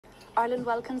Ireland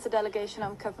welcomes the delegation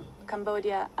of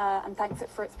Cambodia and thanks it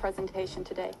for its presentation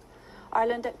today.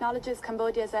 Ireland acknowledges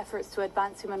Cambodia's efforts to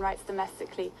advance human rights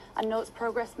domestically and notes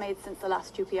progress made since the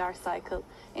last UPR cycle,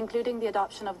 including the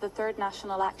adoption of the third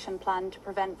National Action Plan to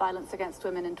prevent violence against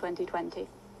women in 2020.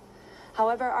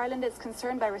 However, Ireland is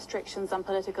concerned by restrictions on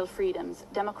political freedoms,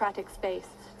 democratic space,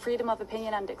 freedom of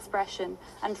opinion and expression,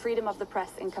 and freedom of the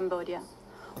press in Cambodia.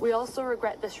 We also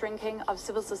regret the shrinking of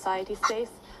civil society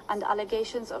space and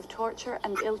allegations of torture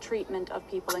and ill treatment of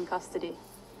people in custody.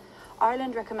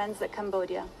 Ireland recommends that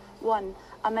Cambodia 1.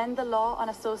 Amend the law on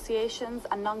associations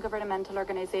and non-governmental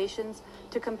organisations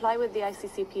to comply with the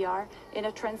ICCPR in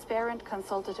a transparent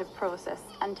consultative process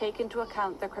and take into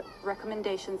account the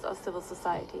recommendations of civil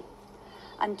society.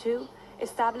 And 2.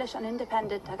 Establish an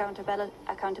independent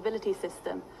accountability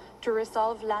system to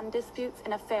resolve land disputes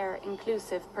in a fair,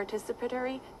 inclusive,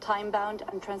 participatory, time-bound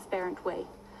and transparent way.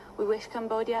 We wish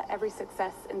Cambodia every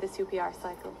success in this UPR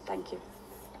cycle. Thank you.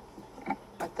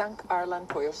 I thank Ireland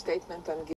for your statement and